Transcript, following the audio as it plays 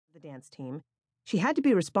dance team, she had to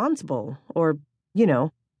be responsible, or,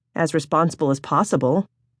 as responsible as possible.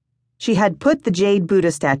 She had put the jade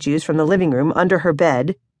Buddha statues from the living room under her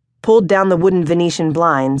bed, pulled down the wooden Venetian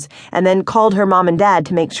blinds, and then called her mom and dad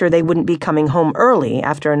to make sure they wouldn't be coming home early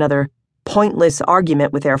after another pointless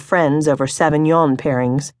argument with their friends over Sauvignon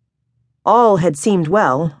pairings. All had seemed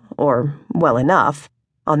well, or well enough,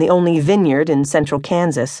 on the only vineyard in central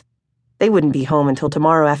Kansas. They wouldn't be home until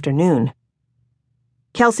tomorrow afternoon.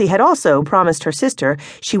 Kelsey had also promised her sister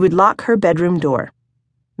she would lock her bedroom door.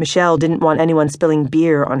 Michelle didn't want anyone spilling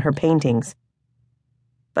beer on her paintings.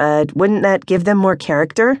 But wouldn't that give them more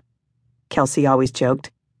character? Kelsey always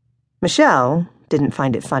joked. Michelle didn't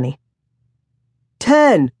find it funny.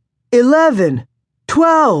 10, 11,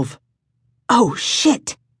 12. Oh,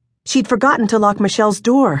 shit! She'd forgotten to lock Michelle's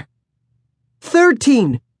door.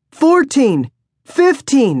 13, 14,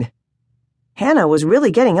 15. Hannah was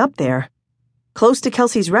really getting up there. Close to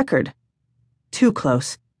Kelsey's record. Too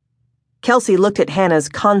close. Kelsey looked at Hannah's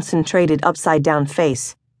concentrated upside-down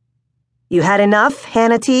face. You had enough,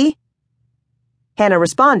 Hannah T? Hannah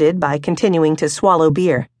responded by continuing to swallow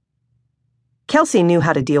beer. Kelsey knew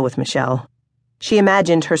how to deal with Michelle. She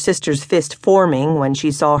imagined her sister's fist forming when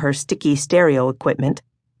she saw her sticky stereo equipment.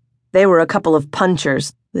 They were a couple of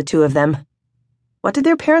punchers, the two of them. What did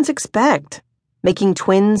their parents expect? Making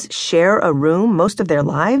twins share a room most of their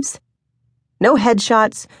lives? No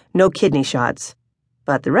headshots, no kidney shots.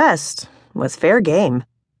 But the rest was fair game.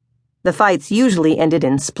 The fights usually ended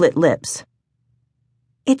in split lips.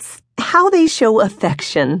 It's how they show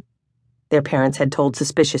affection, their parents had told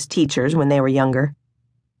suspicious teachers when they were younger.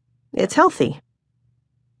 It's healthy.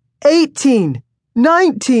 18,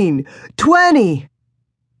 19, 20.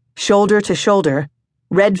 Shoulder to shoulder,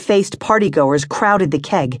 red-faced partygoers crowded the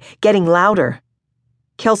keg, getting louder.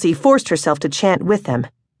 Kelsey forced herself to chant with them.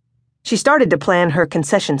 She started to plan her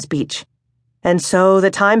concession speech. And so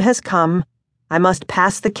the time has come. I must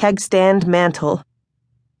pass the keg stand mantle.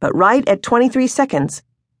 But right at 23 seconds,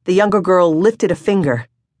 the younger girl lifted a finger,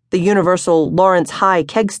 the universal Lawrence High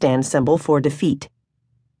keg stand symbol for defeat.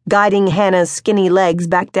 Guiding Hannah's skinny legs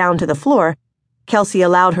back down to the floor, Kelsey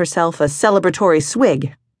allowed herself a celebratory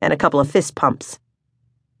swig and a couple of fist pumps.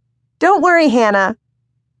 Don't worry, Hannah,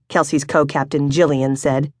 Kelsey's co-captain Jillian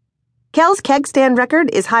said. Kel's keg stand record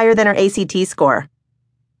is higher than her ACT score.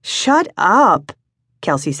 Shut up,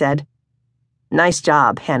 Kelsey said. Nice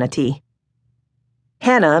job, Hannah T.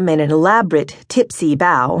 Hannah made an elaborate, tipsy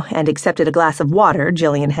bow and accepted a glass of water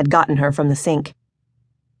Jillian had gotten her from the sink.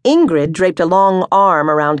 Ingrid draped a long arm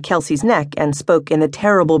around Kelsey's neck and spoke in the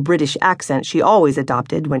terrible British accent she always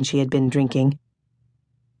adopted when she had been drinking.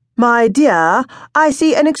 My dear, I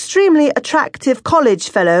see an extremely attractive college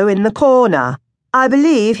fellow in the corner. I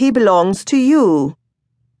believe he belongs to you.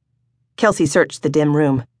 Kelsey searched the dim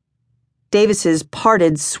room. Davis's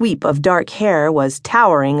parted sweep of dark hair was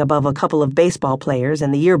towering above a couple of baseball players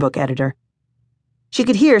and the yearbook editor. She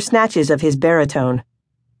could hear snatches of his baritone.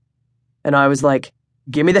 And I was like,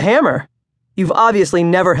 give me the hammer. You've obviously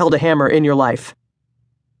never held a hammer in your life.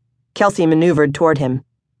 Kelsey maneuvered toward him.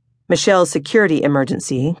 Michelle's security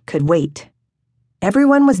emergency could wait.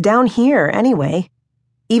 Everyone was down here anyway.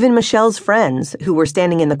 Even Michelle's friends, who were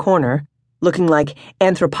standing in the corner, looking like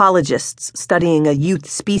anthropologists studying a youth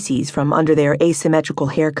species from under their asymmetrical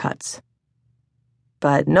haircuts.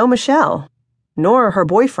 But no Michelle, nor her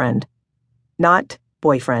boyfriend. Not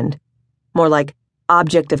boyfriend. More like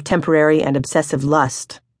object of temporary and obsessive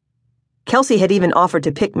lust. Kelsey had even offered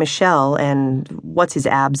to pick Michelle and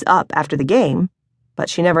what's-his-abs up after the game, but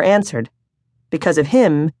she never answered. Because of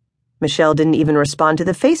him, Michelle didn't even respond to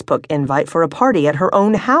the Facebook invite for a party at her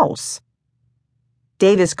own house.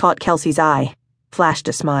 Davis caught Kelsey's eye, flashed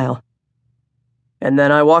a smile. And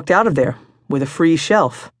then I walked out of there with a free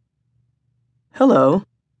shelf. Hello.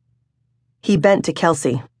 He bent to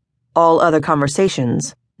Kelsey, all other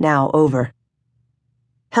conversations now over.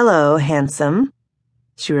 Hello, handsome,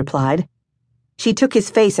 she replied. She took his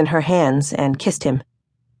face in her hands and kissed him.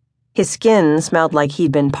 His skin smelled like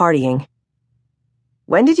he'd been partying.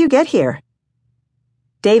 When did you get here?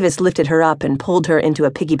 Davis lifted her up and pulled her into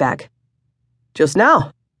a piggyback. Just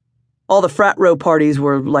now. All the frat row parties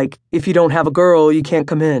were like, if you don't have a girl, you can't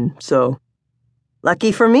come in, so.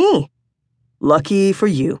 Lucky for me. Lucky for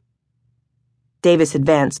you. Davis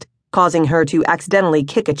advanced, causing her to accidentally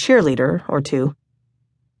kick a cheerleader or two.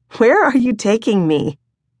 Where are you taking me?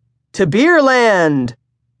 To Beerland,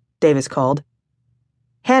 Davis called.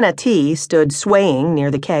 Hannah T. stood swaying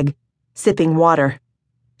near the keg, sipping water.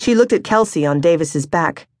 She looked at Kelsey on Davis's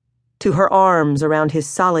back, to her arms around his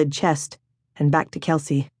solid chest, and back to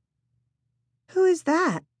Kelsey. Who is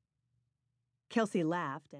that? Kelsey laughed.